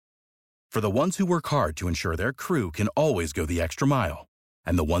For the ones who work hard to ensure their crew can always go the extra mile,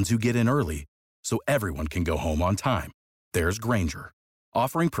 and the ones who get in early so everyone can go home on time, there's Grainger,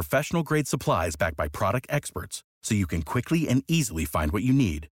 offering professional-grade supplies backed by product experts so you can quickly and easily find what you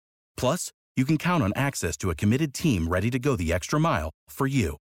need. Plus, you can count on access to a committed team ready to go the extra mile for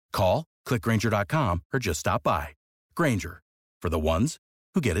you. Call, click Grainger.com, or just stop by. Grainger, for the ones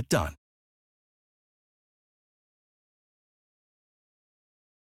who get it done.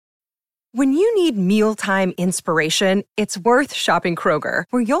 When you need mealtime inspiration, it's worth shopping Kroger,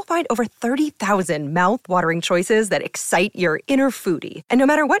 where you'll find over 30,000 mouth-watering choices that excite your inner foodie. And no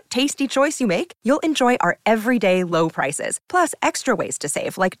matter what tasty choice you make, you'll enjoy our everyday low prices, plus extra ways to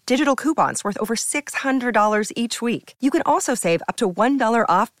save, like digital coupons worth over $600 each week. You can also save up to $1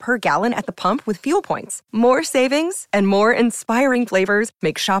 off per gallon at the pump with fuel points. More savings and more inspiring flavors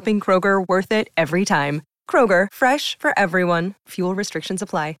make shopping Kroger worth it every time. Kroger, fresh for everyone. Fuel restrictions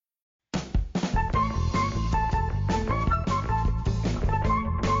apply.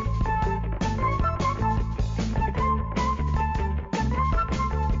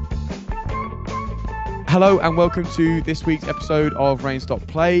 Hello and welcome to this week's episode of Rain Stop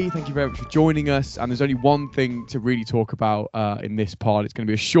Play. Thank you very much for joining us. And there's only one thing to really talk about in this pod. It's going to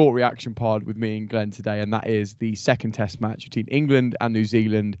be a short reaction pod with me and Glenn today, and that is the second test match between England and New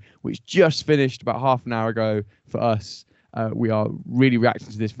Zealand, which just finished about half an hour ago for us. We are really reacting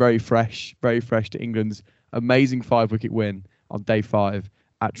to this very fresh to England's amazing 5-wicket win on day 5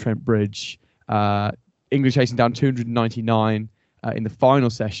 at Trent Bridge. England chasing down 299 in the final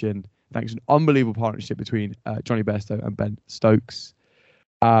session, thanks to an unbelievable partnership between Jonny Bairstow and Ben Stokes.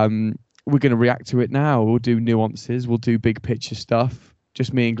 We're going to react to it now. We'll do nuances. We'll do big picture stuff.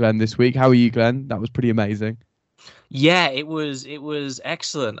 Just me and Glenn this week. How are you, Glenn? That was pretty amazing. Yeah, it was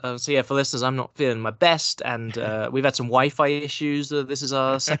excellent. So yeah, for listeners, I'm not feeling my best, and we've had some Wi-Fi issues. This is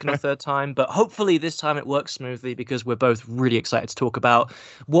our second or third time, but hopefully this time it works smoothly because we're both really excited to talk about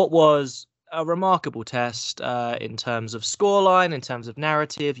what was a remarkable test in terms of scoreline, in terms of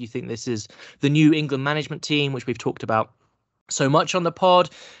narrative. You think this is the new England management team, which we've talked about so much on the pod.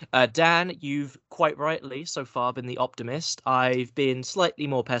 Dan, you've quite rightly so far been the optimist. I've been slightly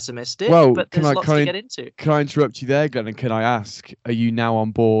more pessimistic, but there's lots to get into. Can I interrupt you there, Glenn? And can I ask, are you now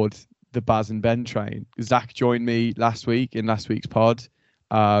on board the Baz and Ben train? Zach joined me last week in last week's pod.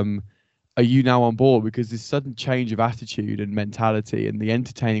 Are you now on board? Because this sudden change of attitude and mentality and the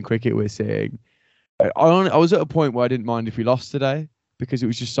entertaining cricket we're seeing, I was at a point where I didn't mind if we lost today because it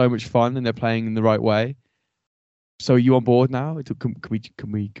was just so much fun and they're playing in the right way. So are you on board now? Can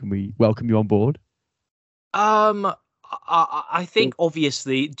we welcome you on board? I think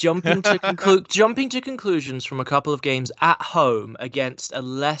obviously jumping to conclusions from a couple of games at home against a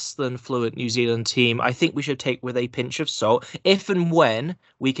less than fluent New Zealand team, I think we should take with a pinch of salt. If and when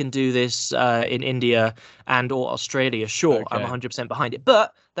we can do this in India and or Australia, sure, okay. I'm 100% behind it.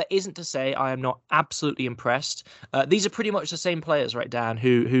 But that isn't to say I am not absolutely impressed. These are pretty much the same players, right, Dan,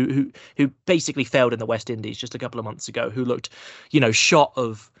 who basically failed in the West Indies just a couple of months ago, who looked, shot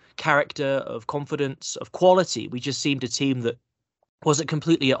of character, of confidence, of quality. We just seemed a team that wasn't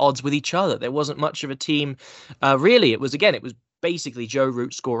completely at odds with each other. There wasn't much of a team, really. It was basically Joe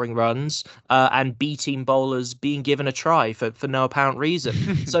Root scoring runs and B-team bowlers being given a try for no apparent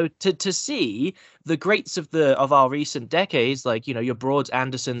reason. So to see the greats of our recent decades, like, your Broads,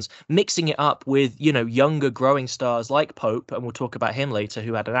 Andersons, mixing it up with, younger growing stars like Pope, and we'll talk about him later,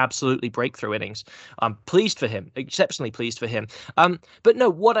 who had an absolutely breakthrough innings. I'm pleased for him, exceptionally pleased for him. But no,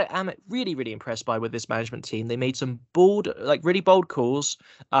 what I am really, really impressed by with this management team, they made some really bold calls.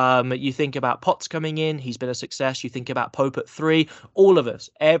 You think about Potts coming in, he's been a success. You think about Pope at 3, all of us,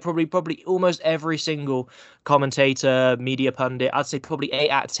 probably almost every single commentator, media pundit, I'd say probably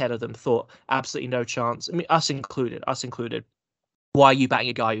 8 out of 10 of them thought absolutely no chance. I mean, us included. Why are you batting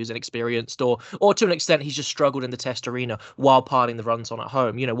a guy who's inexperienced, or to an extent he's just struggled in the test arena while piling the runs on at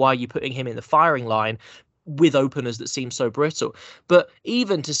home? Why are you putting him in the firing line with openers that seem so brittle? But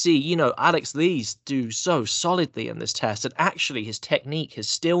even to see, Alex Lees do so solidly in this test, and actually his technique, his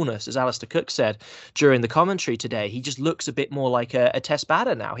stillness, as Alistair Cook said during the commentary today, he just looks a bit more like a test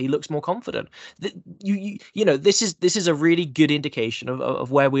batter now. He looks more confident. This is a really good indication of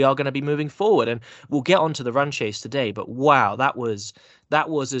where we are going to be moving forward, and we'll get onto the run chase today. But wow, that was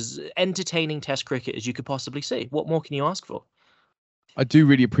as entertaining test cricket as you could possibly see. What more can you ask for? I do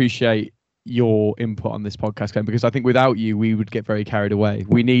really appreciate your input on this podcast, Glenn, because I think without you we would get very carried away.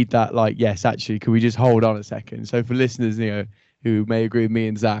 We need that, yes, actually, can we just hold on a second? So for listeners, who may agree with me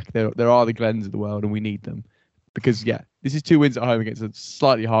and Zach, there are the Glens of the world, and we need them because This is 2 wins at home against a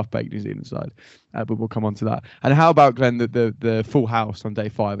slightly half-baked New Zealand side, but we'll come on to that. And how about, Glenn, the full house on day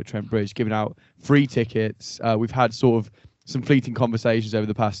 5 at Trent Bridge, giving out free tickets? We've had sort of some fleeting conversations over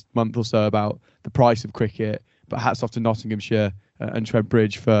the past month or so about the price of cricket, but hats off to Nottinghamshire and Trent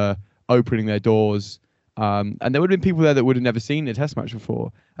Bridge for opening their doors. And there would have been people there that would have never seen a test match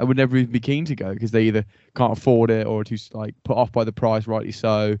before and would never even be keen to go because they either can't afford it or are too put off by the price, rightly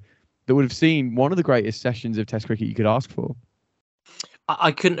so, that would have seen one of the greatest sessions of test cricket you could ask for.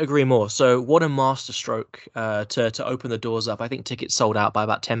 I couldn't agree more. So what a masterstroke to open the doors up. I think tickets sold out by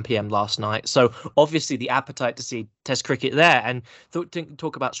about 10 p.m. last night. So obviously the appetite to see test cricket there, and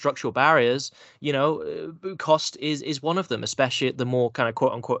talk about structural barriers, cost is one of them, especially at the more kind of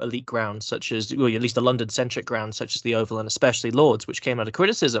quote unquote elite grounds, such as, well, at least the London centric grounds, such as the Oval and especially Lords, which came under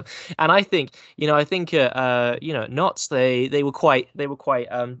criticism. And I think, Notts, they were quite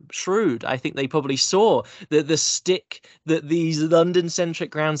shrewd. I think they probably saw the stick that these London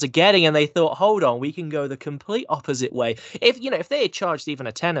centric grounds are getting, and they thought, hold on, we can go the complete opposite way. If they had charged even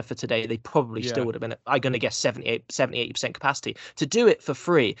a tenner for today, they probably still would have been, I'm going to guess, 70-80% capacity. To do it for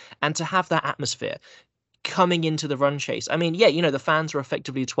free and to have that atmosphere coming into the run chase. I mean, the fans were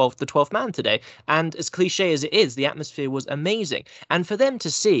effectively the 12th man today. And as cliche as it is, the atmosphere was amazing. And for them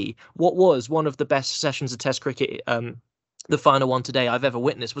to see what was one of the best sessions of Test cricket, the final one today I've ever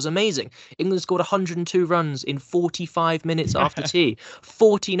witnessed, was amazing. England scored 102 runs in 45 minutes after tea,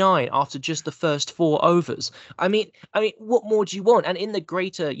 49 after just the first 4 overs. I mean, what more do you want? And in the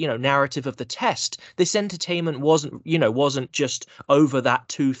greater, narrative of the test, this entertainment wasn't just over that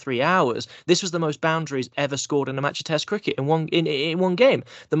 2-3 hours. This was the most boundaries ever scored in a match of Test cricket in one game.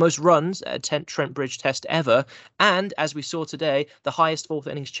 The most runs at Trent Bridge Test ever, and as we saw today, the highest fourth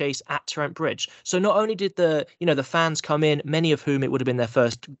innings chase at Trent Bridge. So not only did the fans come in, many of whom it would have been their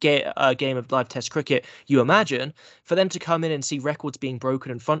first game of live test cricket, you imagine, for them to come in and see records being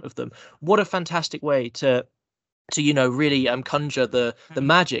broken in front of them. What a fantastic way to really conjure the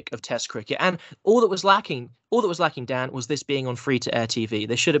magic of test cricket. And all that was lacking, Dan, was this being on free-to-air TV.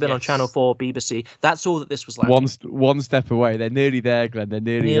 They should have been on Channel 4, BBC. That's all that this was lacking. One step away. They're nearly there, Glenn. They're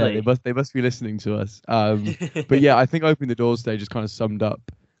nearly there. They must be listening to us. But yeah, I think opening the doors today just kind of summed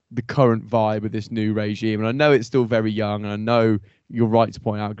up the current vibe of this new regime. And I know it's still very young, and I know you're right to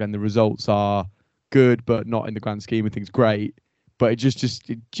point out, Glenn, the results are good, but not in the grand scheme of things great. But it just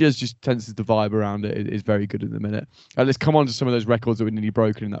tends to the vibe around it is very good at the minute. Let's come on to some of those records that were nearly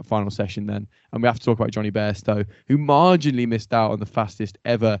broken in that final session then. And we have to talk about Jonny Bairstow, who marginally missed out on the fastest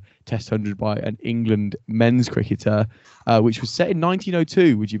ever Test 100 by an England men's cricketer, which was set in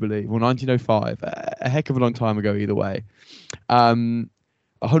 1902, would you believe, or 1905. A heck of a long time ago either way.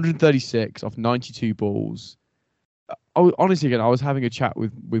 136 off 92 balls. Honestly, again, I was having a chat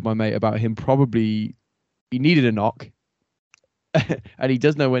with my mate about him. Probably he needed a knock. And he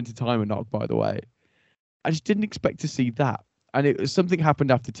does know when to time a knock, by the way. I just didn't expect to see that. And something happened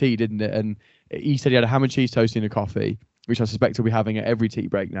after tea, didn't it? And he said he had a ham and cheese toast and a coffee, which I suspect he'll be having at every tea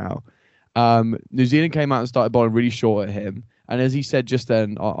break now. New Zealand came out and started bowling really short at him. And as he said just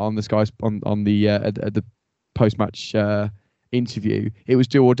then on the Sky on the post-match interview, it was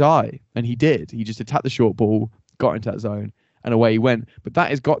do or die, and he did. He just attacked the short ball, got into that zone, and away he went. But that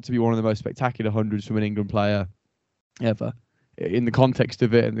has got to be one of the most spectacular hundreds from an England player ever, in the context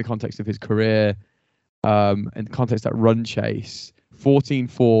of it, in the context of his career, in the context of that run chase. 14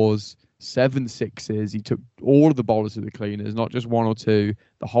 fours, 7 sixes. He took all of the bowlers to the cleaners, not just one or two,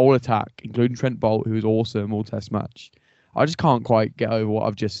 the whole attack, including Trent Boult, who was awesome all test match. I just can't quite get over what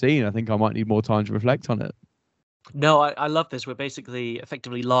I've just seen. I think I might need more time to reflect on it. No, I love this. We're basically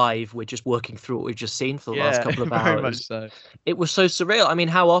effectively live. We're just working through what we've just seen for the last couple of hours. Very much so. It was so surreal. I mean,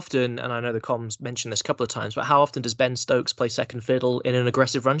 how often, and I know the comms mentioned this a couple of times, but how often does Ben Stokes play second fiddle in an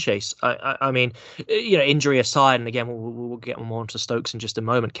aggressive run chase? I mean, injury aside, and again, we'll get more onto Stokes in just a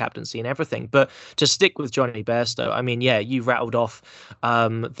moment, captaincy and everything. But to stick with Jonny Bairstow, I mean, you rattled off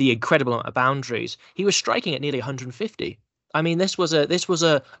the incredible amount of boundaries. He was striking at nearly 150. I mean, this was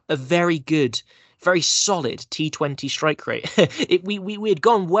a very good, very solid T20 strike rate. We had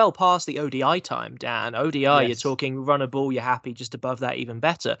gone well past the ODI time, Dan. ODI, yes. You're talking run a ball, you're happy, just above that, even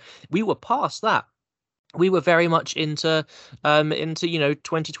better. We were past that. We were very much into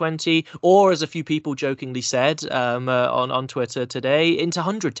 2020, or as a few people jokingly said on Twitter today, into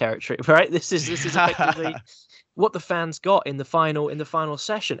 100 territory. Right? This is effectively what the fans got in the final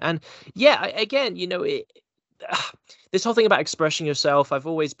session. And again, this whole thing about expressing yourself, I'm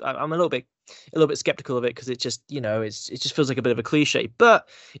a little bit skeptical of it because it just, it just feels like a bit of a cliche. But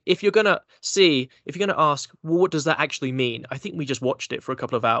if you're gonna ask, well, what does that actually mean? I think we just watched it for a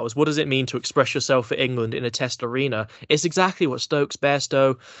couple of hours. What does it mean to express yourself for England in a test arena? It's exactly what Stokes,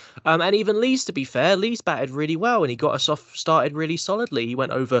 Bairstow, and even Lees, to be fair, Lees batted really well and he got us off started really solidly. He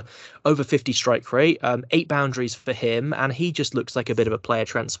went over 50 strike rate, 8 boundaries for him, and he just looks like a bit of a player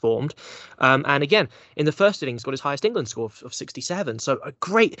transformed. And again, in the first innings, got his highest England score of 67. So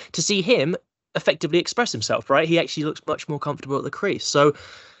great to see him effectively express himself, right? He actually looks much more comfortable at the crease. So,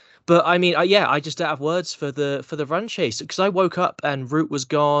 but I mean, I just don't have words for the run chase because I woke up and Root was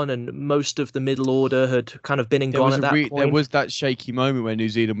gone and most of the middle order had kind of been and gone at that point. There was that shaky moment where New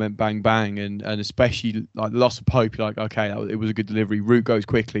Zealand went bang bang, and especially like the loss of Pope. You're like, okay, it was a good delivery. Root goes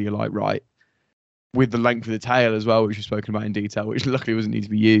quickly. You're like, right, with the length of the tail as well, which we've spoken about in detail, which luckily wasn't need to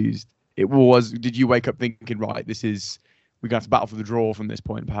be used. It was. Did you wake up thinking, right, we're going to have to battle for the draw from this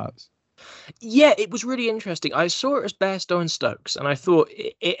point, perhaps? Yeah, it was really interesting. I saw it as Bairstow and Stokes, and I thought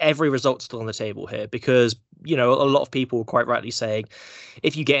every result's still on the table here because, a lot of people were quite rightly saying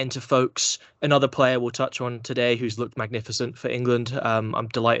if you get into Folkes, another player we'll touch on today who's looked magnificent for England. I'm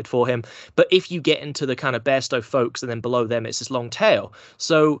delighted for him. But if you get into the kind of Bairstow Folkes and then below them, it's this long tail.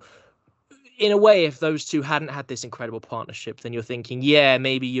 So in a way, if those two hadn't had this incredible partnership, then you're thinking, yeah,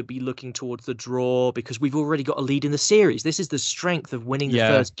 maybe you'd be looking towards the draw because we've already got a lead in the series. This is the strength of winning the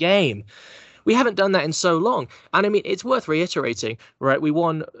first game. We haven't done that in so long. And I mean, it's worth reiterating, right? We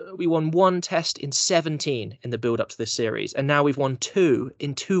won one test in 17 in the build up to this series. And now we've won 2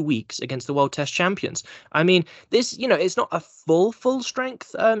 in 2 weeks against the World Test champions. I mean, this, it's not a full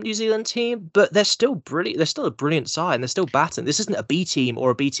strength New Zealand team, but they're still brilliant. They're still a brilliant side and they're still batting. This isn't a B team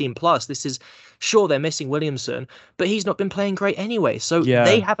or a B team plus. This is, sure, they're missing Williamson, but he's not been playing great anyway. So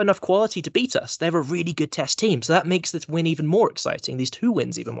they have enough quality to beat us. They're a really good test team. So that makes this win even more exciting. These 2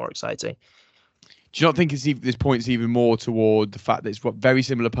 wins even more exciting. Do you not think this points even more toward the fact that it's got very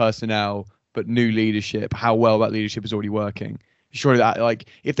similar personnel but new leadership? How well that leadership is already working. Surely that, like,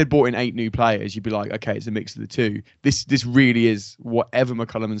 if they brought in 8 new players, you'd be like, okay, it's a mix of the two. This really is whatever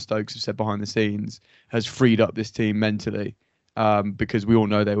McCullum and Stokes have said behind the scenes has freed up this team mentally, because we all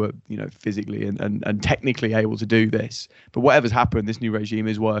know they were, physically and technically able to do this. But whatever's happened, this new regime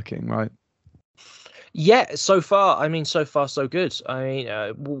is working, right? Yeah, so far so good. I mean,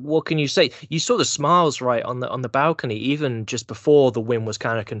 what can you say? You saw the smiles right on the balcony, even just before the win was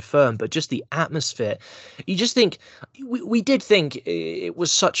kind of confirmed. But just the atmosphere, you just think we did think it was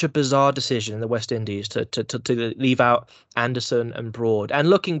such a bizarre decision in the West Indies to leave out Anderson and Broad. And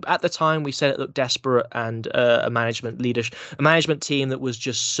looking at the time, we said it looked desperate and a management team that was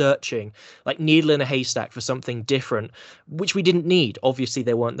just searching like needle in a haystack for something different, which we didn't need. Obviously,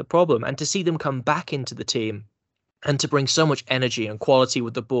 they weren't the problem, and to see them come back into the team and to bring so much energy and quality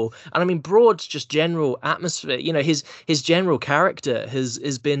with the ball. And I mean, Broad's just general atmosphere, his general character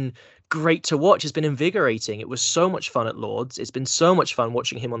has been great to watch. It's been invigorating. It was so much fun at Lord's. It's been so much fun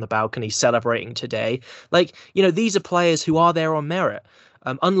watching him on the balcony celebrating today. Like, these are players who are there on merit.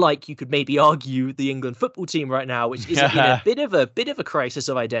 Unlike, you could maybe argue, the England football team right now, which is in a bit of a crisis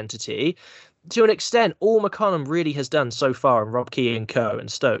of identity. To an extent, all McCullum really has done so far, and Rob Key and co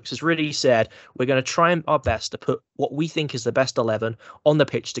and Stokes has really said, we're going to try our best to put what we think is the best 11 on the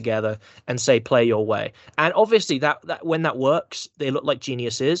pitch together and say, play your way. And obviously that when that works, they look like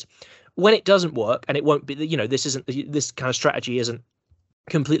geniuses. When it doesn't work, and it won't be, this kind of strategy isn't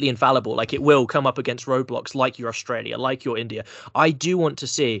completely infallible, like it will come up against roadblocks like your Australia, like your India. I do want to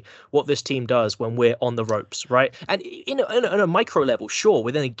see what this team does when we're on the ropes, right? And in a micro level, sure,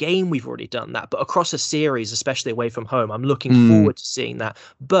 within a game we've already done that, but across a series, especially away from home, I'm looking forward to seeing that.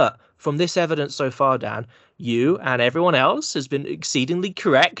 But from this evidence so far, Dan, you and everyone else has been exceedingly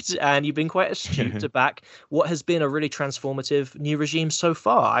correct, and you've been quite astute to back what has been a really transformative new regime so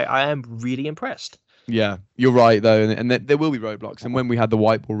far. I am really impressed. Yeah, you're right, though. And there will be roadblocks. And when we had the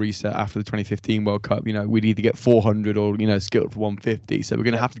white ball reset after the 2015 World Cup, we'd either get 400 or, skilled for 150. So we're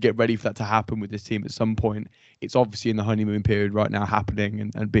going to have to get ready for that to happen with this team at some point. It's obviously in the honeymoon period right now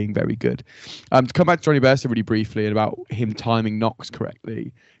happening and being very good. To come back to Jonny Bairstow really briefly and about him timing knocks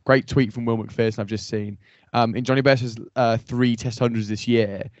correctly. Great tweet from Will McPherson I've just seen. In Jonny Bairstow's 3 Test hundreds this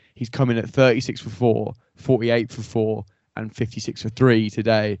year, he's come in at 36 for 4, 48 for 4, and 56 for 3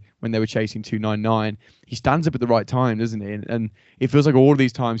 today when they were chasing 299. He stands up at the right time, doesn't he? And it feels like all of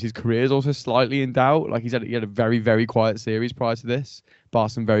these times his career is also slightly in doubt. Like he had a very, very quiet series prior to this, bar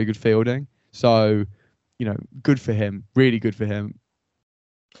some very good fielding. So, good for him. Really good for him.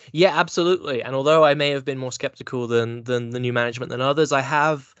 Yeah, absolutely. And although I may have been more skeptical than the new management than others, I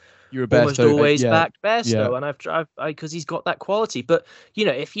have almost always backed Bairstow, and I've because he's got that quality. But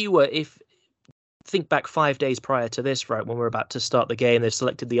if think back 5 days prior to this, right, when we're about to start the game, they've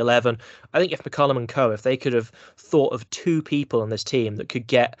selected the 11. I think if McCullum and co, if they could have thought of 2 people on this team that could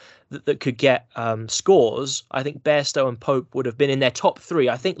get scores, I think Bairstow and Pope would have been in their top 3.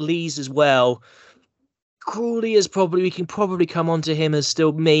 I think Lees as well. Crawley is probably, we can probably come on to him as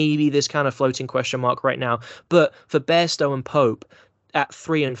still maybe this kind of floating question mark right now. But for Bairstow and Pope at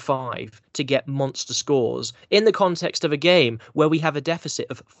 3 and 5 to get monster scores in the context of a game where we have a deficit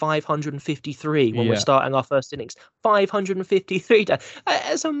of 553 when we're starting our first innings, 553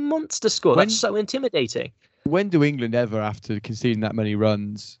 as a monster score. That's so intimidating. When do England ever, after conceding that many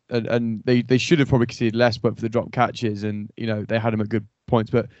runs, and they should have probably conceded less, but for the drop catches, and they had them at good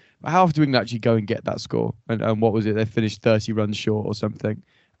points, but how often do England actually go and get that score? And what was it? They finished 30 runs short or something.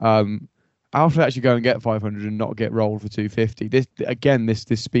 How often actually go and get 500 and not get rolled for 250? This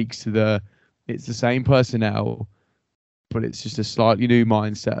speaks to it's the same personnel, but it's just a slightly new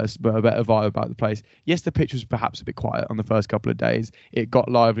mindset, but a better vibe about the place. Yes, the pitch was perhaps a bit quiet on the first couple of days. It got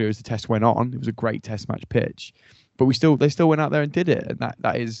livelier as the test went on. It was a great test match pitch, but they still went out there and did it, and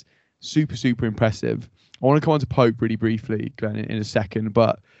that is super, super impressive. I want to come on to Pope really briefly, Glenn, in a second,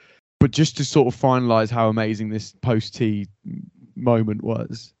 but just to sort of finalise how amazing this post-tee moment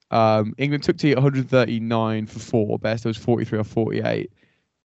was. England took tee at 139 for 4. Bairstow was 43 or 48.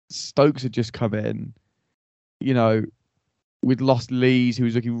 Stokes had just come in. We'd lost Lees, who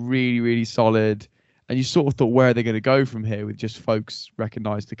was looking really, really solid. And you sort of thought, where are they going to go from here with just folks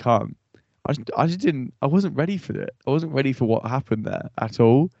recognised to come? I wasn't ready for it. I wasn't ready for what happened there at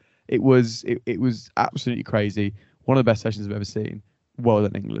all. It was absolutely crazy. One of the best sessions I've ever seen. Well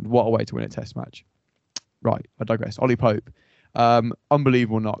done, England. What a way to win a test match. Right, I digress. Ollie Pope.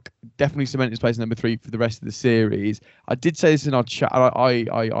 Unbelievable knock. Definitely cemented his place number 3 for the rest of the series. I did say this in our chat.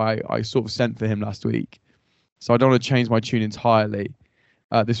 I sort of sent for him last week, so I don't want to change my tune entirely.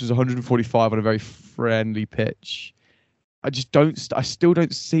 This was 145 on a very friendly pitch. I still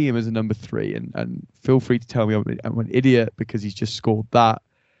don't see him as a number 3, and feel free to tell me I'm an idiot because he's just scored that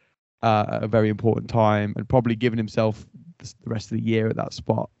at a very important time and probably given himself the rest of the year at that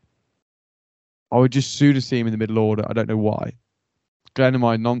spot. I would just sooner see him in the middle order. I don't know why. Glenn, am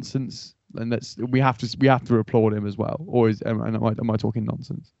I nonsense? And we have to applaud him as well. Or am I talking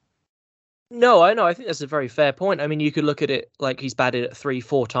nonsense? No, I know. I think that's a very fair point. I mean, you could look at it like he's batted it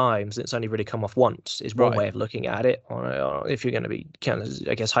 3-4 times and it's only really come off once, is one way of looking at it. If you're going to be kind of,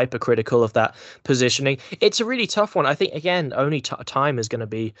 I guess, hypercritical of that positioning. It's a really tough one. I think, again, only time is going to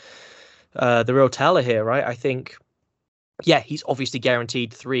be the real teller here, right? I think, yeah, he's obviously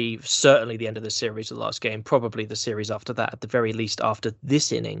guaranteed 3, certainly the end of the series, the last game, probably the series after that, at the very least after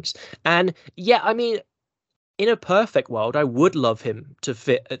this innings. And yeah, I mean, in a perfect world, I would love him to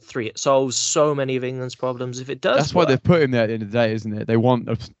fit at 3. It solves so many of England's problems if it does. That's why they've put him there at the end of the day, isn't it? They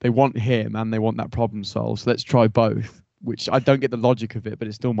want him and they want that problem solved. So let's try both, which I don't get the logic of it, but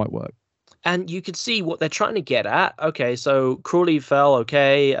it still might work. And you could see what they're trying to get at. Okay, so Crawley fell,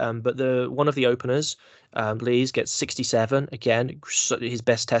 okay, but one of the openers, Lees, gets 67, again, his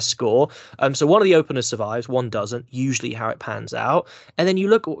best test score. So one of the openers survives, one doesn't, usually how it pans out. And then you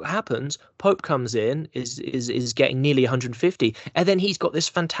look at what happens. Pope comes in, is getting nearly 150, and then he's got this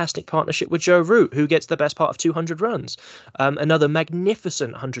fantastic partnership with Joe Root, who gets the best part of 200 runs. Another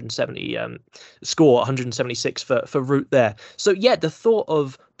magnificent 170 score, 176 for Root there. So yeah, the thought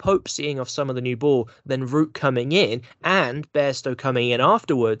of Pope seeing off some of the new ball, then Root coming in, and Bairstow coming in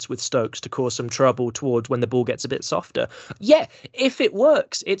afterwards with Stokes to cause some trouble towards when the ball gets a bit softer. Yeah, if it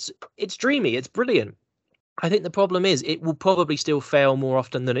works, it's dreamy, it's brilliant. I think the problem is it will probably still fail more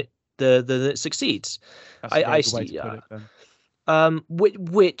often than it succeeds. I see.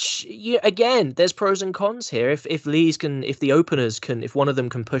 Which again, there's pros and cons here. If Lees can, if the openers can, if one of them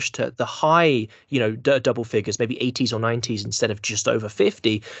can push to the high, double figures, maybe 80s or 90s instead of just over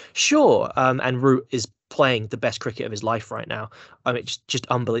 50, sure. And Root is playing the best cricket of his life right now. I mean, it's just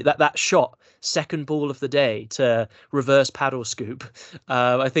unbelievable. That shot, second ball of the day to reverse paddle scoop.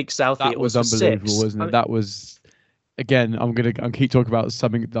 I think Southee. That was unbelievable, 6. Wasn't it? That was. Again, I'm keep talking about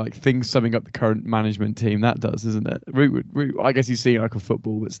summing up the current management team. That does, isn't it? Root, I guess he's seeing like a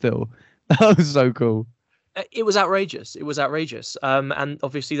football, but still, that was so cool. It was outrageous. And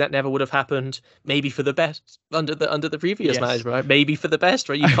obviously that never would have happened. Maybe for the best under the previous management. Right? Maybe for the best,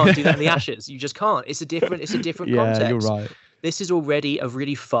 right? You can't do that in the Ashes. You just can't. It's a different context. You're right. This is already a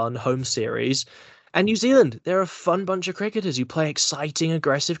really fun home series. And New Zealand, they're a fun bunch of cricketers who play exciting,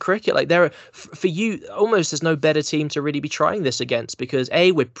 aggressive cricket. Like they're for you, almost there's no better team to really be trying this against because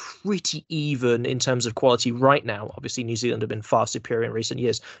we're pretty even in terms of quality right now. Obviously, New Zealand have been far superior in recent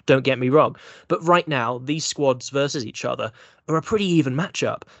years. Don't get me wrong, but right now these squads versus each other are a pretty even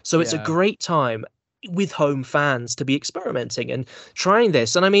matchup. So it's a great time with home fans to be experimenting and trying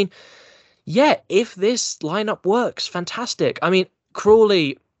this. And I mean, yeah, if this lineup works, fantastic. I mean,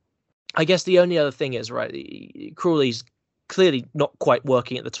 Crawley. I guess the only other thing is, right, Crawley's clearly not quite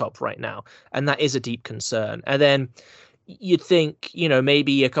working at the top right now, and that is a deep concern. And then you'd think,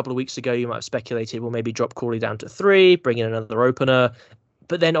 maybe a couple of weeks ago you might have speculated, well, maybe drop Crawley down to 3, bring in another opener.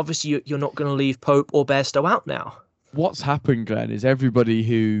 But then obviously you're not going to leave Pope or Bairstow out now. What's happened, Glenn, is everybody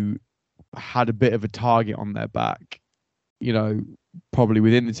who had a bit of a target on their back, probably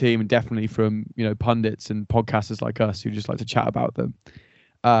within the team and definitely from, pundits and podcasters like us who just like to chat about them,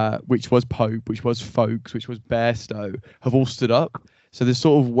 which was Pope, which was Folkes, which was Bairstow, have all stood up. So there's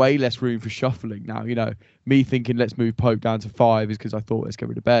sort of way less room for shuffling now. Me thinking let's move Pope down to 5 is because I thought let's get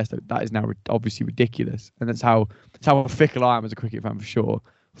rid of Bairstow. That is now obviously ridiculous, and that's how fickle I am as a cricket fan for sure.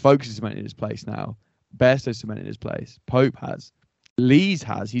 Folkes is cemented his place now. Bairstow's cemented his place. Pope has. Lees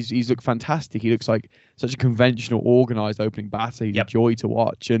has. He's looked fantastic. He looks like such a conventional, organised opening batter. He's a joy to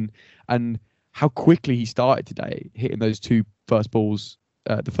watch, and how quickly he started today, hitting those two first balls.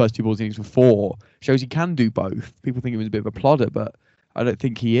 The first 2 balls innings were 4, shows he can do both. People think he was a bit of a plodder, but I don't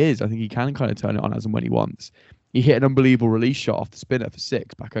think he is. I think he can kind of turn it on as and when he wants. He hit an unbelievable release shot off the spinner for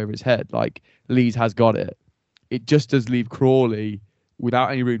 6 back over his head. Like, Lees has got it. It just does leave Crawley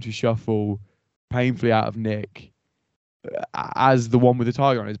without any room to shuffle, painfully out of nick, as the one with the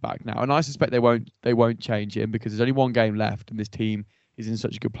target on his back now. And I suspect they won't change him because there's only 1 game left and this team is in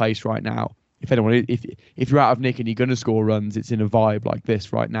such a good place right now. If you're out of nick and you're going to score runs, it's in a vibe like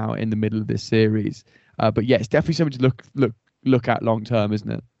this right now in the middle of this series. But yeah, it's definitely something to look at long term,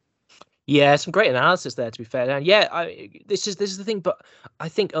 isn't it? Yeah, some great analysis there, to be fair. And yeah, this is the thing. But I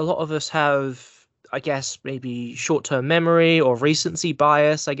think a lot of us have, I guess, maybe short-term memory or recency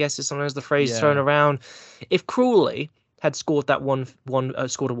bias, I guess is sometimes the phrase thrown around. If Crawley had scored that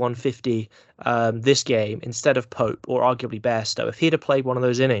scored a 150 this game instead of Pope or arguably Bairstow, if he'd have played one of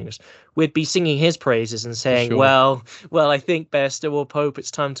those innings, we'd be singing his praises and saying, well, I think Bairstow or Pope,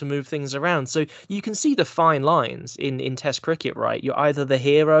 it's time to move things around. So you can see the fine lines in Test cricket, right? You're either the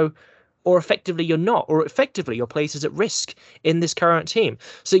hero or effectively you're not, or effectively your place is at risk in this current team.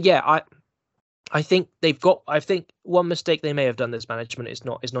 So yeah, I think one mistake they may have done, this management, is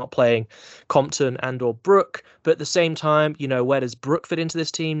not playing Compton and or Brook. But at the same time, where does Brook fit into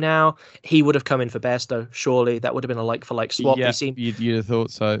this team now? He would have come in for Bairstow, surely. That would have been a like for like swap. Yeah, you'd have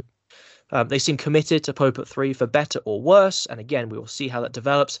thought so. They seem committed to Pope at 3 for better or worse, and again we will see how that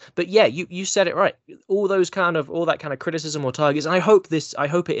develops. But yeah, you said it right. All that kind of criticism or targets, and I hope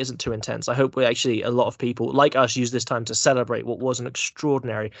it isn't too intense. I hope a lot of people like us use this time to celebrate what was an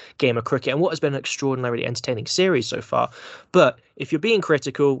extraordinary game of cricket and what has been an extraordinarily entertaining series so far. But if you're being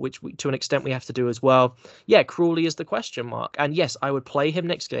critical, which to an extent we have to do as well, yeah, Crawley is the question mark. And yes, I would play him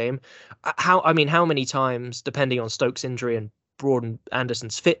next game. How many times, depending on Stokes' injury and Broad and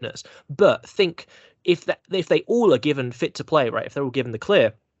Anderson's fitness, but think if they all are given fit to play, right? If they're all given the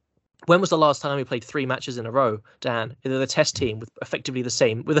clear, when was the last time we played 3 matches in a row, Dan? The Test team with effectively the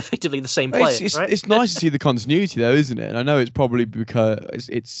same players, right? It's nice to see the continuity though, isn't it? And I know it's probably because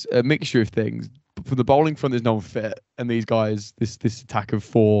it's a mixture of things. But for the bowling front, there's no one fit, and these guys, this attack of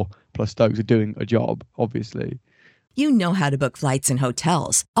 4 plus Stokes are doing a job, obviously. You know how to book flights and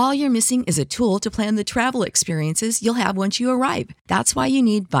hotels. All you're missing is a tool to plan the travel experiences you'll have once you arrive. That's why you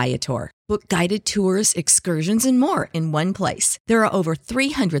need Viator. Book guided tours, excursions, and more in one place. There are over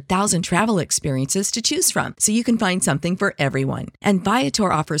 300,000 travel experiences to choose from, so you can find something for everyone. And Viator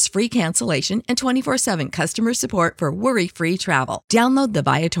offers free cancellation and 24/7 customer support for worry-free travel. Download the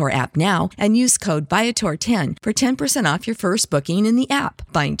Viator app now and use code Viator10 for 10% off your first booking in the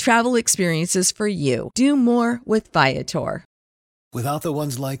app. Find travel experiences for you. Do more with Viator. Without the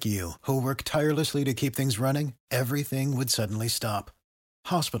ones like you, who work tirelessly to keep things running, everything would suddenly stop.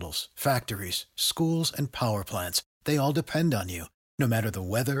 Hospitals, factories, schools, and power plants, they all depend on you. No matter the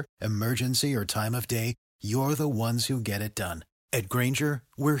weather, emergency, or time of day, you're the ones who get it done. At Grainger,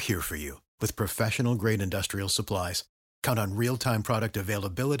 we're here for you with professional-grade industrial supplies. Count on real-time product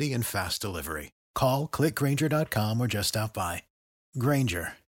availability and fast delivery. Call, click Grainger.com, or just stop by.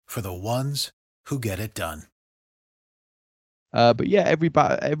 Grainger, for the ones who get it done. But yeah,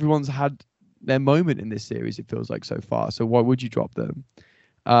 everyone's had their moment in this series, it feels like, so far. So why would you drop them?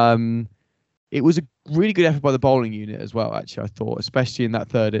 it was a really good effort by the bowling unit as well. Actually, I thought, especially in that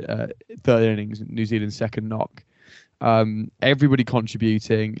third innings, New Zealand's second knock. Everybody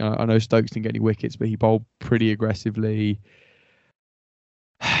contributing. I know Stokes didn't get any wickets, but he bowled pretty aggressively.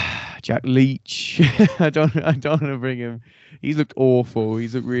 Jack Leach, I don't want to bring him. He's looked awful.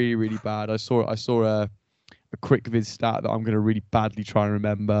 He's looked really, really bad. I saw a quick vid stat that I'm going to really badly try and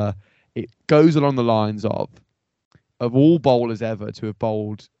remember. It goes along the lines of all bowlers ever to have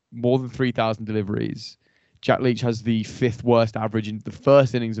bowled more than 3,000 deliveries, Jack Leach has the 5th worst average in the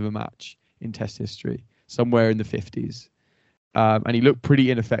first innings of a match in Test history, somewhere in the 50s. And he looked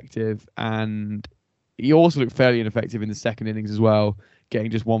pretty ineffective, and he also looked fairly ineffective in the second innings as well, getting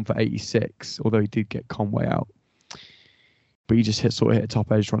just 1 for 86, although he did get Conway out. But he just hit a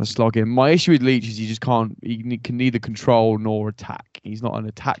top edge trying to slog him. My issue with Leach is he can neither control nor attack. He's not an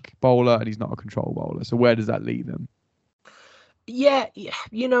attack bowler and he's not a control bowler. So where does that leave him? Yeah,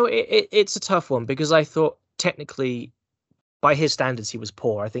 it's a tough one because I thought technically by his standards he was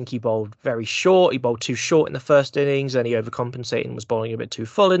poor. I think he bowled very short. He bowled too short in the first innings and he overcompensated and was bowling a bit too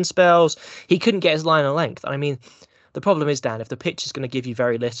full in spells. He couldn't get his line of length. I mean, the problem is, Dan, if the pitch is going to give you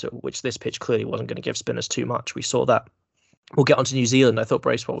very little, which this pitch clearly wasn't going to give spinners too much, we saw that. We'll get on to New Zealand. I thought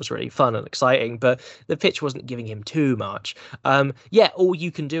Bracewell was really fun and exciting, but the pitch wasn't giving him too much. All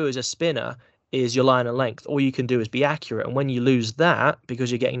you can do as a spinner is your line of length. All you can do is be accurate. And when you lose that,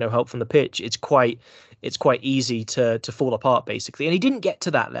 because you're getting no help from the pitch, it's quite easy to fall apart, basically. And he didn't get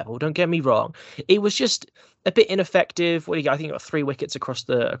to that level, don't get me wrong. It was just a bit ineffective. I think he got 3 wickets across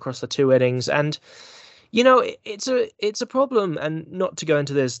the 2 innings. And it's a problem, and not to go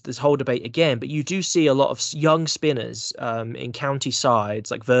into this whole debate again, but you do see a lot of young spinners in county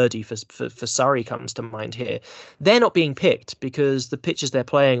sides, like Verdi for Surrey comes to mind here. They're not being picked because the pitches they're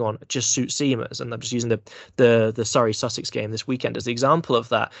playing on just suit seamers, and I'm just using the Surrey Sussex game this weekend as the example of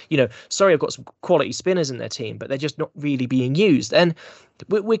that. Surrey have got some quality spinners in their team, but they're just not really being used, and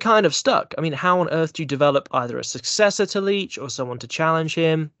we're kind of stuck. I mean, how on earth do you develop either a successor to Leach or someone to challenge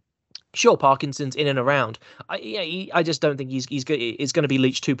him? Sure, Parkinson's in and around. I just don't think he's going to be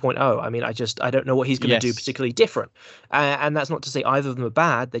Leach 2.0. I mean, I don't know what he's going to do particularly different. And that's not to say either of them are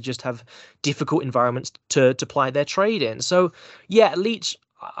bad. They just have difficult environments to ply their trade in. So, yeah, Leach,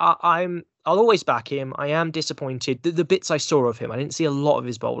 I'll always back him. I am disappointed. The bits I saw of him, I didn't see a lot of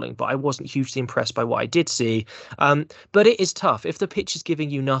his bowling, but I wasn't hugely impressed by what I did see. But it is tough. If the pitch is giving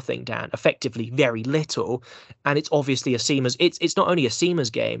you nothing, Dan, effectively very little, and it's obviously a seamers, it's not only a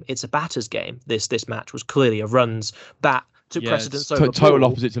seamers game, it's a batter's game. This match was clearly a runs bat took precedence over total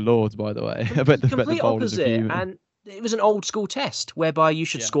opposite to Lords, by the way. Complete opposite. And it was an old school test whereby you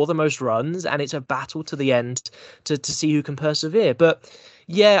should score the most runs, and it's a battle to the end to see who can persevere. But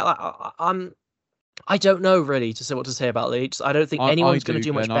yeah, I don't know really to say what to say about Leach. I don't think anyone's going to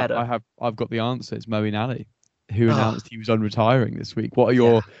do much better. I've got the answer. It's Moeen Ali, who announced he was unretiring this week. What are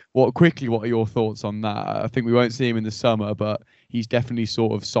your thoughts on that? I think we won't see him in the summer, but he's definitely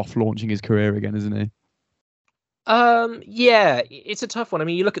sort of soft launching his career again, isn't he? Yeah, it's a tough one. I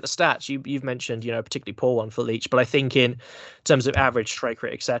mean, you look at the stats, you've mentioned, a particularly poor one for Leach, but I think in terms of average strike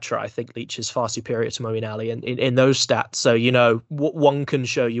rate, etc., I think Leach is far superior to Moeen Ali in those stats. So, one can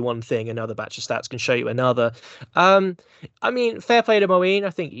show you one thing, another batch of stats can show you another. I mean, fair play to Moeen.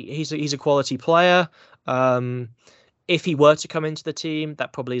 I think he's a quality player. If he were to come into the team,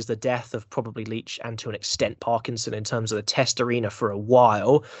 that probably is the death of probably Leach and to an extent Parkinson in terms of the test arena for a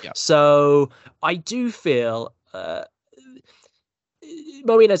while. Yep. So I do feel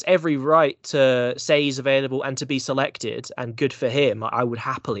Moeen has every right to say he's available and to be selected, and good for him.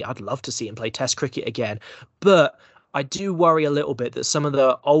 I'd love to see him play Test cricket again, but I do worry a little bit that some of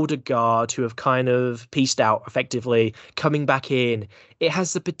the older guard who have kind of pieced out effectively coming back in, it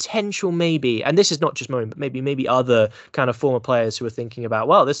has the potential maybe, and this is not just Moeen, but maybe other kind of former players who are thinking about,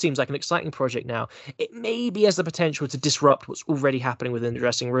 well, this seems like an exciting project now. It maybe has the potential to disrupt what's already happening within the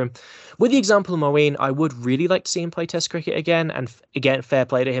dressing room. With the example of Moeen, I would really like to see him play Test cricket again, and again, fair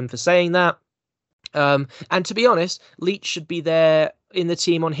play to him for saying that. And to be honest, Leach should be there in the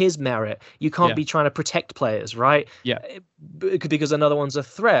team on his merit. You can't be trying to protect players, right? Yeah. Because another one's a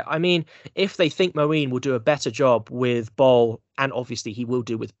threat. I mean, if they think Moeen will do a better job with ball, and obviously he will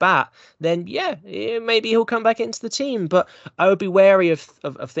do with bat, then maybe he'll come back into the team. But I would be wary of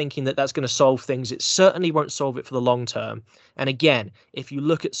thinking that that's going to solve things. It certainly won't solve it for the long term. And again, if you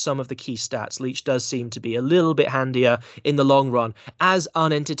look at some of the key stats, Leach does seem to be a little bit handier in the long run, as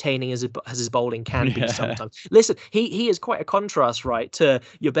unentertaining as his bowling can be sometimes. Listen, he is quite a contrast, right, to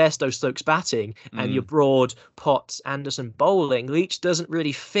your Bairstow Stokes batting and your Broad, Potts, Anderson bowling. Leach doesn't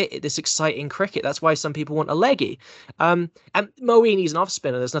really fit this exciting cricket. That's why some people want a leggy. And And Moeen, he's an off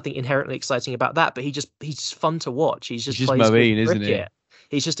spinner. There's nothing inherently exciting about that, but he's fun to watch. He's just plays Moeen, good isn't cricket.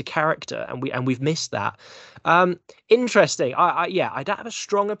 he? He's just a character, and we've missed that. Interesting. I don't have a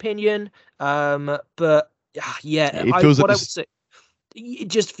strong opinion, but yeah, It feels what like I would say. It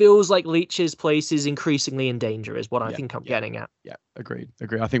just feels like Leach's place is increasingly in danger, is what I think I'm getting at. Yeah, agreed.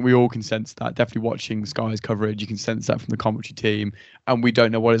 I think we all can sense that. Definitely watching Sky's coverage, you can sense that from the commentary team. And we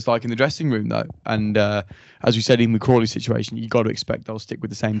don't know what it's like in the dressing room, though. And as we said, in the Crawley situation, you got to expect they'll stick with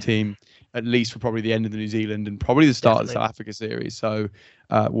the same team, at least for probably the end of the New Zealand and probably the start of the South Africa series. So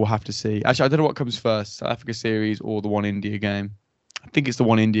we'll have to see. Actually, I don't know what comes first, South Africa series or the One India game. I think it's the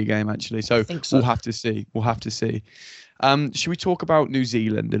One India game, actually. So we'll have to see. Should we talk about New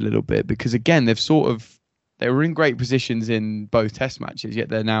Zealand a little bit? Because again, they were in great positions in both test matches, yet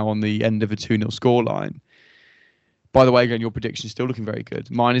they're now on the end of a 2-0 scoreline. By the way, again, your prediction is still looking very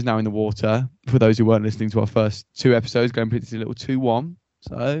good. Mine is now in the water. For those who weren't listening to our first 2 episodes, going pretty a little 2-1.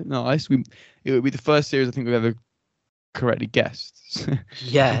 So nice. It would be the first series I think we've ever correctly guessed.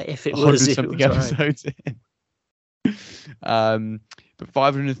 Yeah, if it was something episodes in. But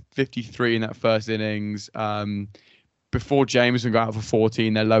 553 in that first innings. Before Jameson got out for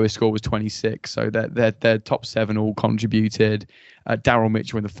 14, their lowest score was 26. So their top 7 all contributed. Daryl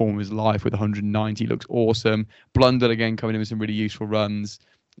Mitchell in the form of his life with 190 looks awesome. Blundell again coming in with some really useful runs.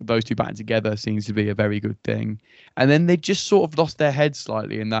 Those two batting together seems to be a very good thing. And then they just sort of lost their heads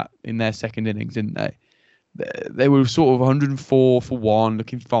slightly in their second innings, didn't they? They were sort of 104 for 1,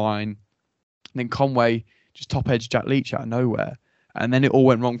 looking fine. And then Conway just top edged Jack Leach out of nowhere. And then it all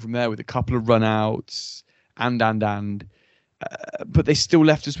went wrong from there with a couple of run outs. But they still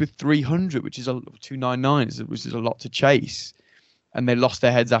left us with 300, which is 299, which is a lot to chase. And they lost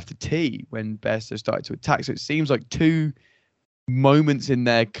their heads after tea when Bairstow started to attack. So it seems like 2 moments in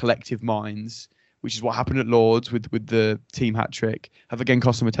their collective minds, which is what happened at Lords with the team hat trick, have again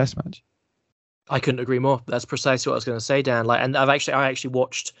cost them a test match. I couldn't agree more. That's precisely what I was going to say, Dan. And I actually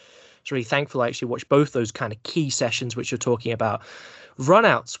watched. I was really thankful I actually watched both those kind of key sessions which you're talking about.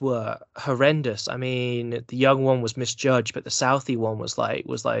 Runouts were horrendous. I mean, the young one was misjudged, but the Southie one was like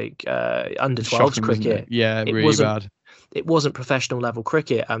under 12s cricket. Yeah, really bad. It wasn't professional level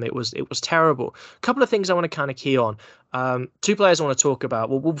cricket. It was terrible. A couple of things I want to kind of key on. 2 players I want to talk about.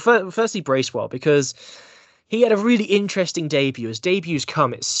 Well, firstly Bracewell, because he had a really interesting debut. As debuts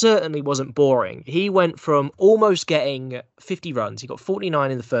come, it certainly wasn't boring. He went from almost getting 50 runs. He got 49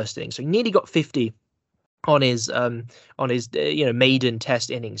 in the first inning, so he nearly got 50 on his maiden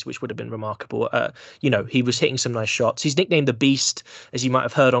test innings, which would have been remarkable. He was hitting some nice shots. He's nicknamed the Beast, as you might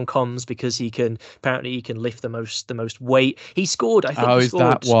have heard on comms, because he can lift the most weight. He scored. I think. Oh, is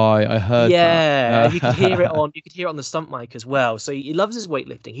that why I heard? Yeah, you could hear it on the stump mic as well. So he loves his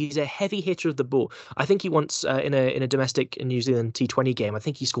weightlifting. He's a heavy hitter of the ball. I think he once in a domestic New Zealand T20 game, I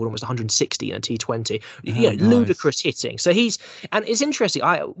think he scored almost 160 in a T20. Nice. Ludicrous hitting. So and it's interesting.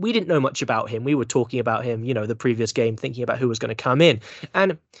 We didn't know much about him. We were talking about him, the previous game, thinking about who was going to come in,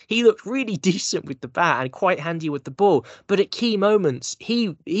 and he looked really decent with the bat and quite handy with the ball, but at key moments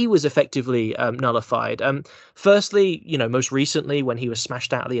he was effectively nullified. Firstly, most recently when he was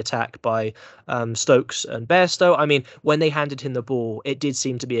smashed out of the attack by Stokes and Bairstow. I mean, when they handed him the ball, it did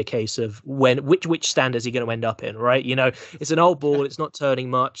seem to be a case of which stand is he going to end up in, right? It's an old ball, it's not turning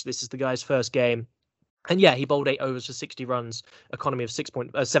much, this is the guy's first game. And yeah, he bowled 8 overs for 60 runs, economy of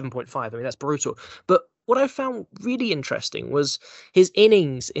 7.5. I mean, that's brutal. But what I found really interesting was his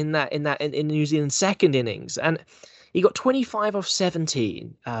innings in New Zealand's second innings. And he got 25 off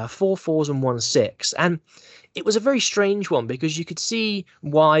 17, 4 fours and 1 6. And it was a very strange one because you could see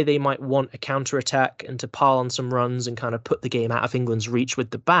why they might want a counter-attack and to pile on some runs and kind of put the game out of England's reach with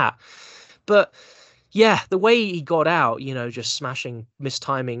the bat. But yeah, the way he got out, just smashing,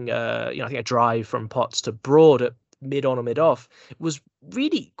 mistiming, I think a drive from Potts to Broad at mid-on or mid-off was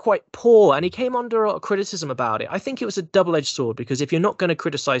really quite poor, and he came under a lot of criticism about it. I think it was a double-edged sword, because if you're not going to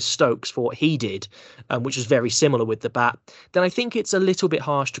criticise Stokes for what he did, which was very similar with the bat, then I think it's a little bit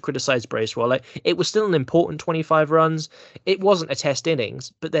harsh to criticise Bracewell. Like, it was still an important 25 runs. It wasn't a test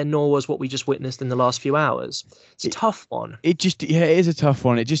innings, but then nor was what we just witnessed in the last few hours. It's a tough one. It is a tough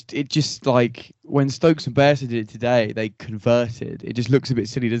one. It just like when Stokes and Bairstow did it today, they converted. It just looks a bit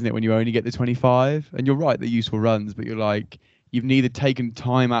silly, doesn't it, when you only get the 25? And you're right, they're useful runs, but you're like, you've neither taken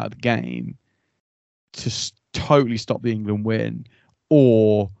time out of the game to totally stop the England win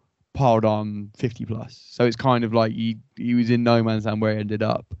or piled on 50 plus. So it's kind of like he was in no man's land where he ended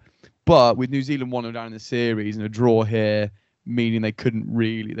up. But with New Zealand 1-0 down in the series and a draw here, meaning they wouldn't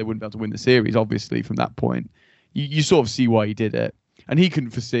be able to win the series, obviously, from that point, you sort of see why he did it. And he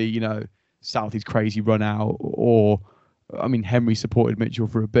couldn't foresee, Southie's crazy run out or I mean, Henry supported Mitchell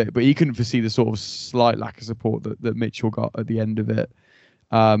for a bit, but he couldn't foresee the sort of slight lack of support that Mitchell got at the end of it.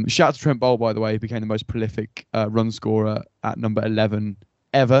 Shout out to Trent Boult, by the way, he became the most prolific run scorer at number 11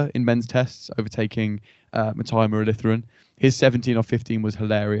 ever in men's tests, overtaking Matai Muratharan. His 17 off 15 was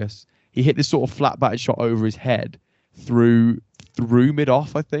hilarious. He hit this sort of flat batted shot over his head through mid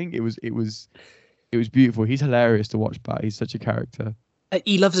off. I think it was beautiful. He's hilarious to watch back. He's such a character.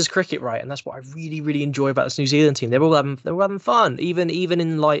 He loves his cricket, right? And that's what I really, really enjoy about this New Zealand team. They were all having fun, even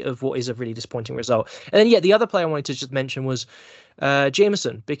in light of what is a really disappointing result. And then, yeah, the other player I wanted to just mention was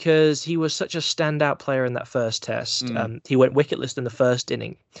Jameson, because he was such a standout player in that first test. He went wicketless in the first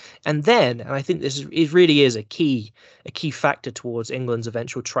inning. And then, and I think it really is a key factor towards England's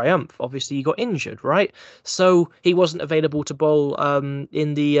eventual triumph. Obviously, he got injured, right? So he wasn't available to bowl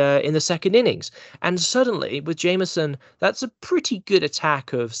in the second innings. And suddenly, with Jameson, that's a pretty good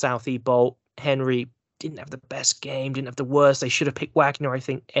attack of Southee, Boult, Henry. Didn't have the best game, didn't have the worst. They should have picked Wagner. I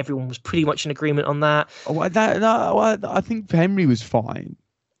think everyone was pretty much in agreement on that. I think Henry was fine.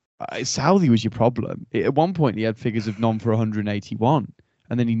 Southee was your problem. At one point, he had figures of none for 181,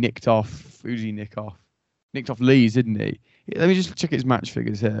 and then he nicked off. Who did he nick off? Nicked off Lees, didn't he? Let me just check his match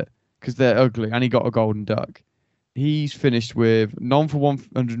figures here, because they're ugly, and he got a golden duck. He's finished with none for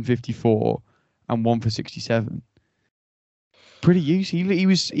 154 and 1 for 67. Pretty useful.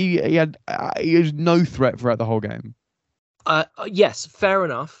 He had no threat throughout the whole game. Yes, fair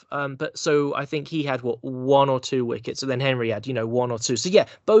enough. But so I think he had 1 or 2 wickets, and then Henry had 1 or 2. So yeah,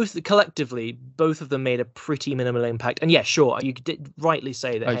 both of them made a pretty minimal impact. And yeah, sure, you did rightly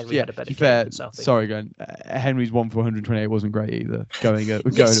say that Henry had a better game than Southee. Sorry, again, Henry's 1 for 128 wasn't great either. Going at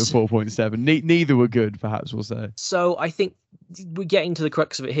 4.7. Neither were good, perhaps we'll say. So I think we're getting to the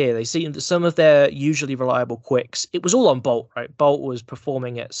crux of it here. They see that some of their usually reliable quicks, it was all on Boult, right? Boult was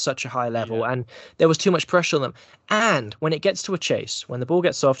performing at such a high level, and there was too much pressure on them. And when it gets to a chase, when the ball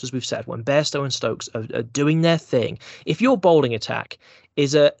gets soft, as we've said, when Bairstow and Stokes are doing their thing, if your bowling attack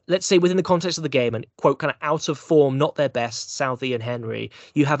is let's say within the context of the game and quote kind of out of form, not their best, Southee and Henry,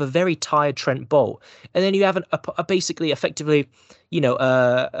 you have a very tired Trent Boult, and then you have a basically effectively,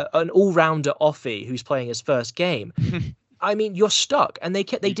 an all-rounder Offie who's playing his first game. I mean, you're stuck, and they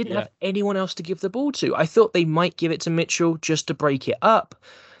didn't have anyone else to give the ball to. I thought they might give it to Mitchell just to break it up.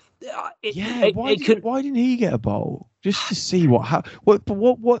 Why didn't he get a bowl just to see what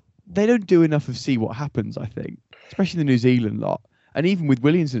they don't do enough of see what happens, I think, especially the New Zealand lot. And even with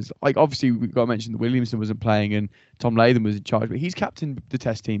Williamson, like obviously we've got to mention that Williamson wasn't playing and Tom Latham was in charge, but he's captained the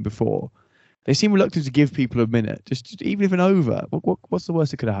Test team before. They seem reluctant to give people a minute, just even if an over. What's the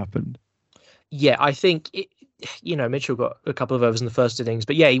worst that could have happened? Yeah, I think Mitchell got a couple of overs in the first innings,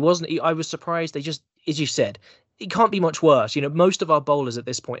 but yeah, he wasn't. I was surprised. They just, as you said, it can't be much worse. Most of our bowlers at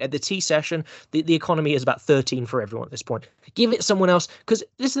this point, at the T session, the economy is about 13 for everyone at this point. Give it someone else, because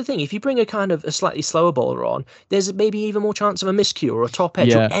this is the thing. If you bring a kind of a slightly slower bowler on, there's maybe even more chance of a miscue or a top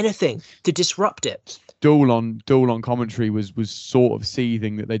edge or anything to disrupt it. Dool on commentary was sort of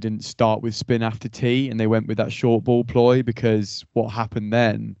seething that they didn't start with spin after tee and they went with that short ball ploy, because what happened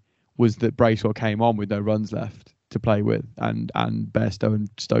then was that Bracewell came on with no runs left to play with, and Bairstow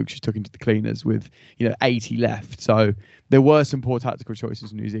and Stokes just took into the cleaners with 80 left. So there were some poor tactical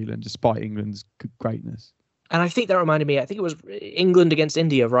choices in New Zealand despite England's greatness. And I think that reminded me, I think it was England against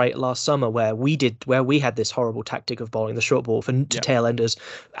India, right, last summer, where we had this horrible tactic of bowling the short ball to tail enders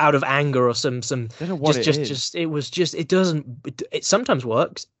out of anger or some it sometimes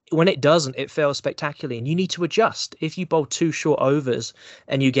works. When it doesn't, it fails spectacularly, and you need to adjust. If you bowl 2 short overs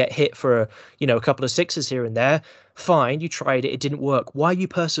and you get hit for a couple of sixes here and there, fine, you tried it, it didn't work. Why are you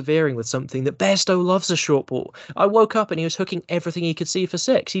persevering with something that Bairstow loves a short ball? I woke up and he was hooking everything he could see for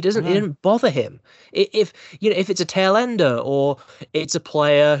 6. It didn't bother him. If it's a tail ender or it's a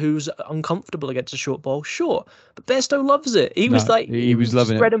player who's uncomfortable against a short ball, sure, but Bairstow loves it. He was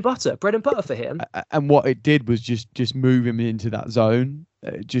loving it. Bread and butter for him. And what it did was just move him into that zone.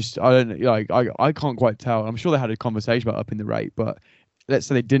 I can't quite tell. I'm sure they had a conversation about upping the rate, but let's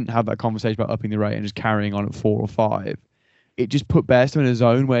say they didn't have that conversation about upping the rate and just carrying on at 4 or 5. It just put Bairstow in a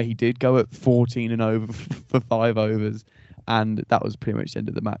zone where he did go at 14 and over for 5 overs, and that was pretty much the end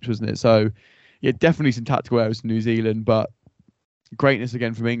of the match, wasn't it? So yeah, definitely some tactical errors from New Zealand, but greatness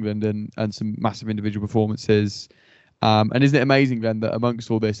again from England and some massive individual performances. And isn't it amazing, Glenn, that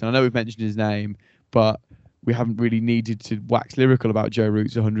amongst all this, and I know we've mentioned his name, but we haven't really needed to wax lyrical about Joe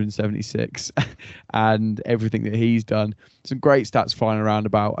Root's 176 and everything that he's done. Some great stats flying around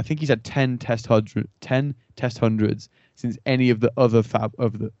about. I think he's had 10 test hundreds since any of the other Fab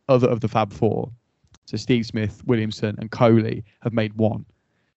Four. So Steve Smith, Williamson, and Kohli have made 1.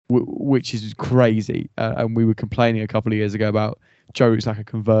 which is crazy. And we were complaining a couple of years ago about Joe Root's like a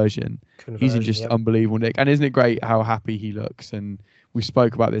conversion. He's just unbelievable, Nick. And isn't it great how happy he looks? And we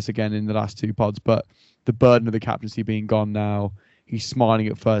spoke about this again in the last 2 pods, but the burden of the captaincy being gone now, he's smiling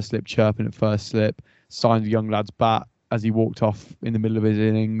at first slip, chirping at first slip, signed the young lad's bat as he walked off in the middle of his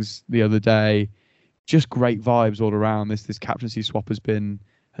innings the other day. Just great vibes all around. This captaincy swap has been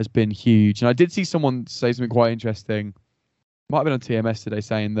huge. And I did see someone say something quite interesting. Might have been on TMS today,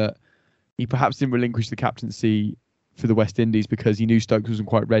 saying that he perhaps didn't relinquish the captaincy for the West Indies because he knew Stokes wasn't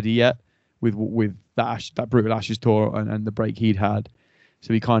quite ready yet with that brutal Ashes tour and the break he'd had.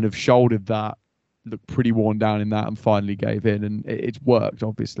 So he kind of shouldered that, looked pretty worn down in that, and finally gave in. And it's worked,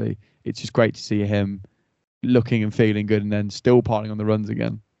 obviously. It's just great to see him looking and feeling good and then still piling on the runs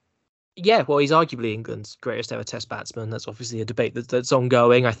again. Yeah, well, he's arguably England's greatest ever Test batsman. That's obviously a debate that's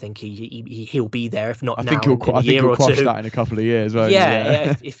ongoing. I think he'll be there, if not now, in a year or two. I think he'll cross that in a couple of years, won't he?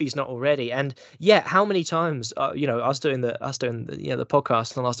 Yeah, if he's not already. And yeah, how many times, us doing the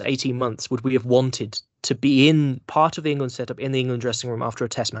podcast in the last 18 months, would we have wanted to be in part of the England setup in the England dressing room after a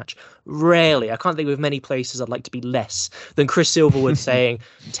Test match? Rarely. I can't think of many places I'd like to be less than Chris Silverwood saying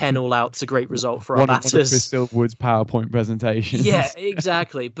 10 all out's a great result for our batters. One of Chris Silverwood's PowerPoint presentations. Yeah,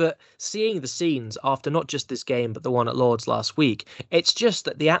 exactly. But seeing the scenes after not just this game, but the one at Lord's last week, it's just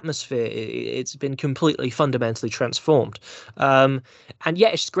that the atmosphere, it's been completely fundamentally transformed. And yeah,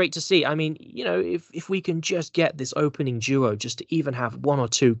 it's great to see. I mean, if we can just get this opening duo just to even have 1 or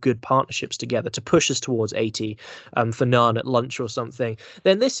 2 good partnerships together to push us towards 80 for none at lunch or something,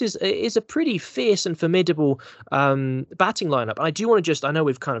 then this is a pretty fierce and formidable batting lineup. And I do want to I know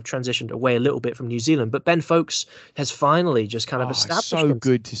we've kind of transitioned away a little bit from New Zealand, but Ben Foakes has finally just kind of established. So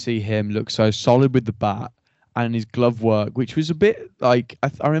good to see him look so solid with the bat and his glove work, which was a bit like,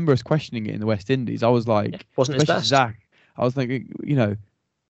 I remember us questioning it in the West Indies. I was like, wasn't his best. Zach, I was thinking,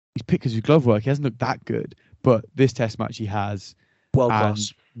 he's picked his glove work. He hasn't looked that good, but this Test match he has. World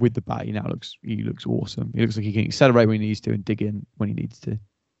class. With the bat, he looks awesome. He looks like he can accelerate when he needs to and dig in when he needs to.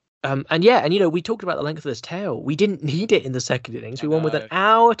 And we talked about the length of this tail. We didn't need it in the second innings. We won with an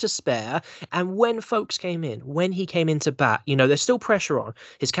hour to spare. And when Foakes came in, when he came into bat, there's still pressure on.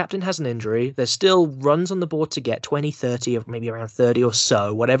 His captain has an injury. There's still runs on the board to get 20, 30, or maybe around 30 or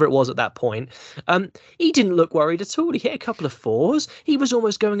so, whatever it was at that point. He didn't look worried at all. He hit a couple of 4s. He was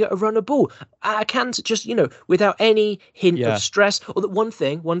almost going at a run of ball. I can't just, without any hint of stress. Or one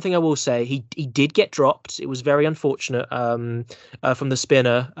thing I will say, he did get dropped. It was very unfortunate from the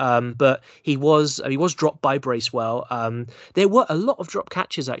spinner. But he was dropped by Bracewell. There were a lot of drop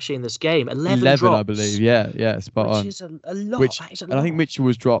catches actually in this game. 11 drops, I believe. Yeah, spot on. Which is a lot. And I think Mitchell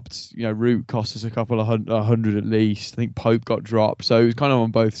was dropped. Root cost us a couple of hundred at least. I think Pope got dropped, so it was kind of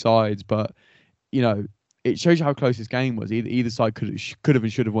on both sides. But it shows you how close this game was. Either side could have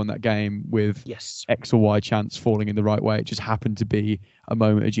and should have won that game with X or Y chance falling in the right way. It just happened to be a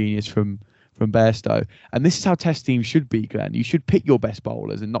moment of genius from Bairstow. And this is how Test teams should be, Glenn. You should pick your best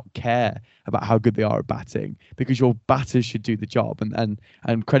bowlers and not care about how good they are at batting, because your batters should do the job.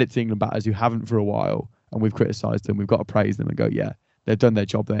 And credit to England batters who haven't for a while, and we've criticised them. We've got to praise them and go, yeah, they've done their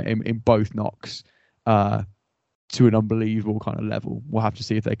job there in both knocks to an unbelievable kind of level. We'll have to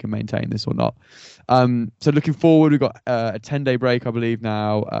see if they can maintain this or not. So looking forward, we've got a 10-day break, I believe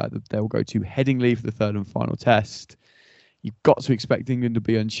now. They'll go to Headingley for the third and final Test. You've got to expect England to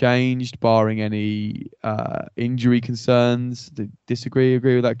be unchanged, barring any injury concerns. Agree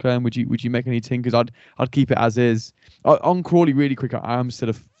with that, Glenn? Would you make any tinkers? I'd keep it as is. On Crawley, really quick, I am still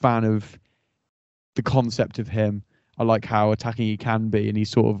a fan of the concept of him. I like how attacking he can be, and he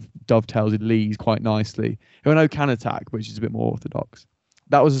sort of dovetails with Lees quite nicely. Who I know can attack, which is a bit more orthodox.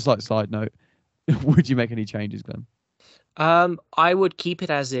 That was a slight side note. Would you make any changes, Glenn? I would keep it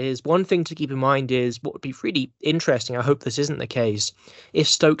as is. One thing to keep in mind is what would be really interesting, I hope this isn't the case, if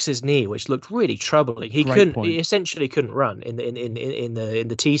Stokes' knee, which looked really troubling, he essentially couldn't run in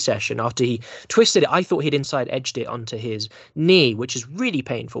the tee session after he twisted it. I thought he'd inside edged it onto his knee, which is really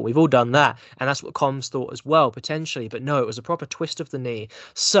painful. We've all done that, and that's what Combs thought as well, potentially, but no, it was a proper twist of the knee.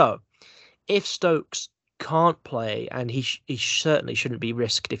 So if Stokes can't play, and he certainly shouldn't be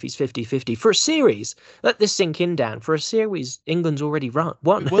risked if he's 50-50 for a series. Let this sink in, Dan. For a series, England's already won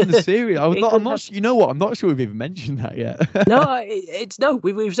the series. I'm not sure we've even mentioned that yet.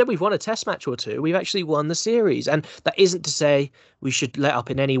 We've said we've won a Test match or two. We've actually won the series, and that isn't to say we should let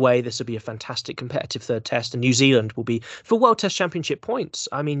up in any way. This will be a fantastic competitive third Test, and New Zealand will be for World Test Championship points.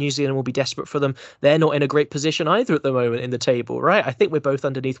 I mean, New Zealand will be desperate for them. They're not in a great position either at the moment in the table, right? I think we're both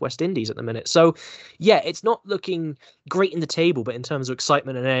underneath West Indies at the minute. So yeah, it's not looking great in the table, but in terms of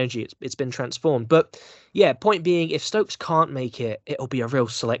excitement and energy, it's been transformed. But yeah, point being, if Stokes can't make it, it'll be a real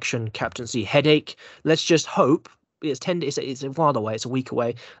selection captaincy headache. Let's just hope. It's a while away. It's a week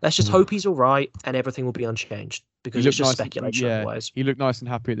away. Let's just hope he's all right and everything will be unchanged, because it's just speculation otherwise. He looked nice and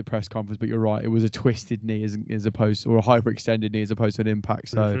happy at the press conference, but you're right. It was a twisted knee as opposed, or a hyperextended knee as opposed to an impact.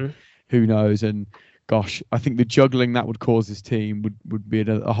 So who knows? And gosh, I think the juggling that would cause this team would be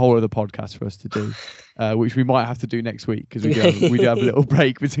a whole other podcast for us to do, which we might have to do next week, because we do have a little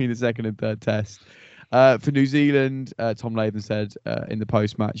break between the second and third test. For New Zealand, Tom Latham said in the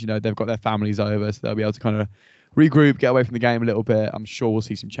post-match, they've got their families over, so they'll be able to kind of regroup, get away from the game a little bit. I'm sure we'll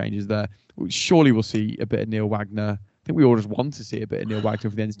see some changes there. Surely we'll see a bit of Neil Wagner. I think we all just want to see a bit of Neil Wagner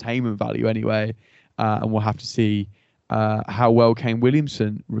for the entertainment value anyway. And we'll have to see how well Kane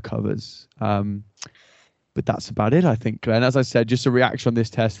Williamson recovers. But that's about it, I think, Glenn. As I said, just a reaction on this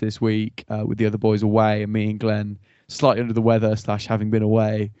test this week with the other boys away and me and Glenn slightly under the weather / having been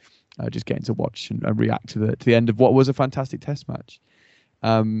away, just getting to watch and react to the end of what was a fantastic test match.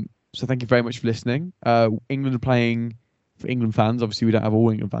 So thank you very much for listening. England are playing, for England fans, obviously we don't have all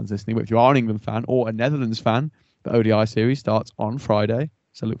England fans listening, but if you are an England fan or a Netherlands fan, the ODI series starts on Friday.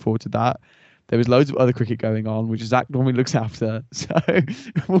 So look forward to that. There is loads of other cricket going on, which Zach normally looks after. So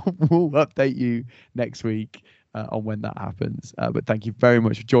we'll update you next week on when that happens. But thank you very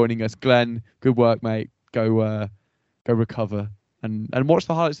much for joining us. Glenn, good work, mate. Go recover and watch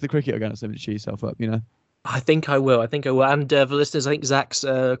the highlights of the cricket again to cheer yourself up, I think I will. And for listeners, I think Zach's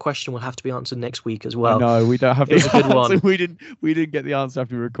question will have to be answered next week as well. No, we don't have the answer. Good one. We didn't get the answer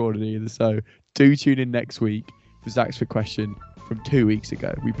after we recorded either. So do tune in next week for Zach's question from 2 weeks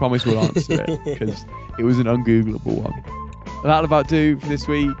ago. We promise we'll answer it because it was an ungoogleable one. And that'll about do for this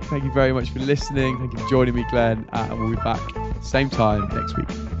week. Thank you very much for listening. Thank you for joining me, Glenn. And we'll be back same time next week.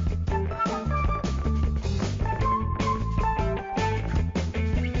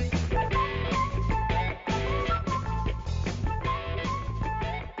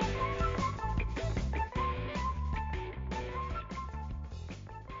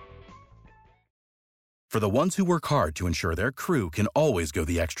 For the ones who work hard to ensure their crew can always go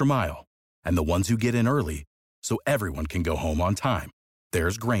the extra mile, and the ones who get in early so everyone can go home on time,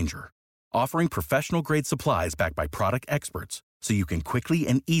 there's Grainger, offering professional-grade supplies backed by product experts so you can quickly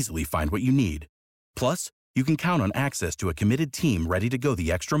and easily find what you need. Plus, you can count on access to a committed team ready to go the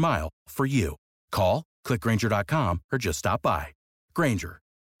extra mile for you. Call, click Grainger.com, or just stop by. Grainger,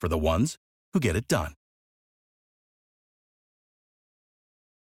 for the ones who get it done.